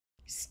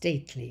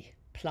Stately,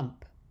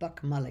 plump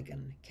Buck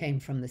Mulligan came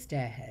from the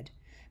stairhead,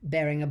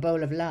 bearing a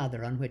bowl of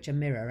lather on which a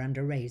mirror and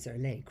a razor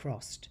lay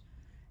crossed.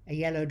 A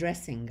yellow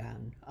dressing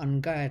gown,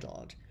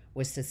 ungirdled,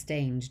 was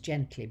sustained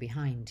gently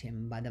behind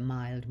him by the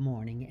mild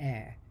morning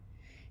air.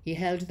 He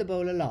held the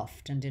bowl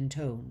aloft and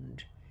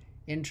intoned,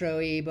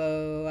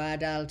 Introibo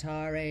ad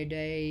altare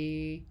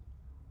Dei.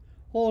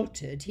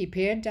 Halted, he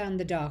peered down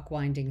the dark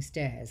winding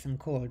stairs and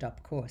called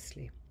up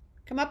coarsely,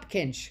 Come up,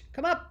 Kinch,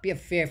 come up, you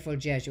fearful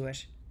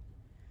Jesuit.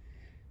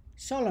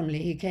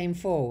 Solemnly he came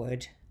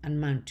forward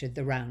and mounted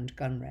the round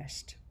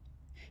gun-rest.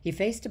 He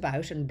faced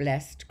about and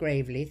blessed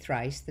gravely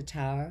thrice the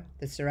tower,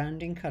 the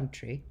surrounding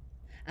country,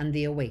 and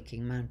the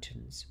awaking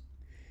mountains.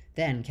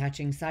 Then,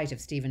 catching sight of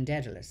Stephen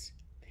Dedalus,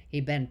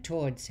 he bent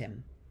towards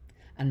him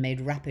and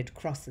made rapid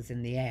crosses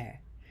in the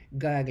air,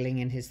 gurgling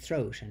in his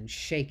throat and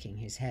shaking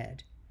his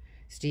head.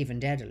 Stephen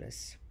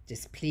Dedalus,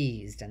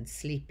 displeased and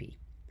sleepy,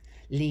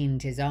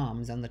 leaned his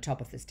arms on the top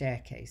of the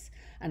staircase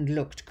and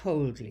looked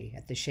coldly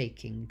at the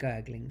shaking,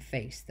 gurgling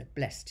face that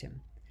blessed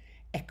him,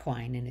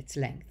 equine in its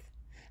length,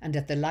 and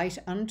at the light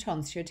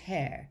untonsured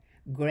hair,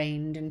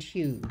 grained and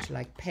hued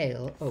like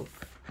pale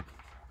oak.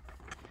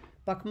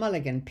 Buck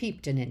Mulligan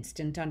peeped an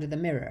instant under the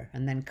mirror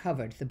and then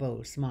covered the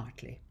bowl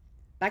smartly.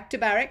 Back to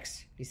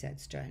barracks, he said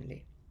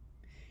sternly.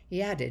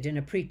 He added in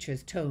a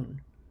preacher's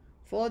tone,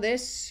 For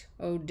this,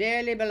 O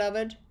dearly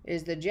beloved,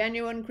 is the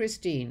genuine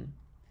Christine.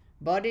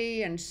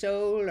 Body and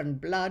soul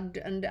and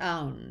blood and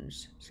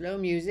ounds. Slow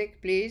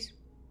music, please.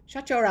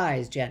 Shut your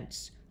eyes,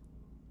 gents.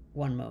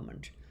 One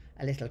moment.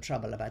 A little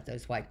trouble about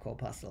those white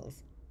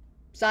corpuscles.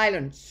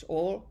 Silence,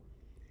 all.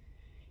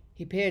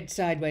 He peered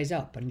sideways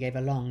up and gave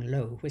a long,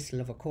 low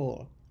whistle of a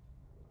call,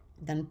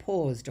 then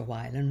paused a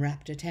while in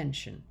rapt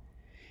attention,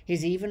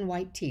 his even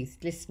white teeth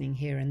glistening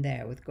here and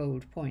there with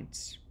gold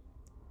points.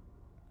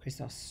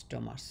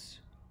 Chrysostomos.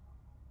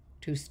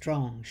 Two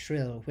strong,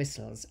 shrill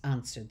whistles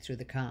answered through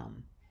the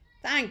calm.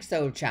 Thanks,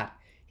 old chap,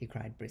 he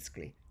cried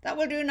briskly. That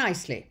will do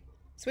nicely.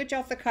 Switch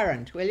off the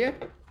current, will you?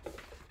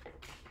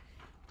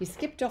 He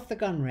skipped off the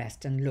gun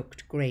rest and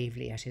looked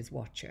gravely at his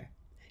watcher,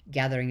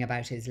 gathering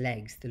about his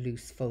legs the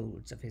loose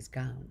folds of his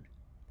gown.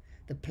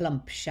 The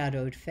plump,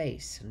 shadowed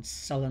face and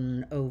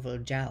sullen oval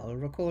jowl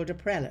recalled a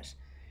prelate,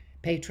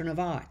 patron of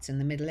arts in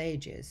the Middle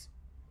Ages.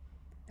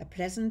 A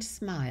pleasant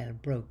smile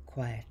broke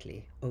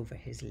quietly over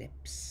his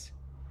lips.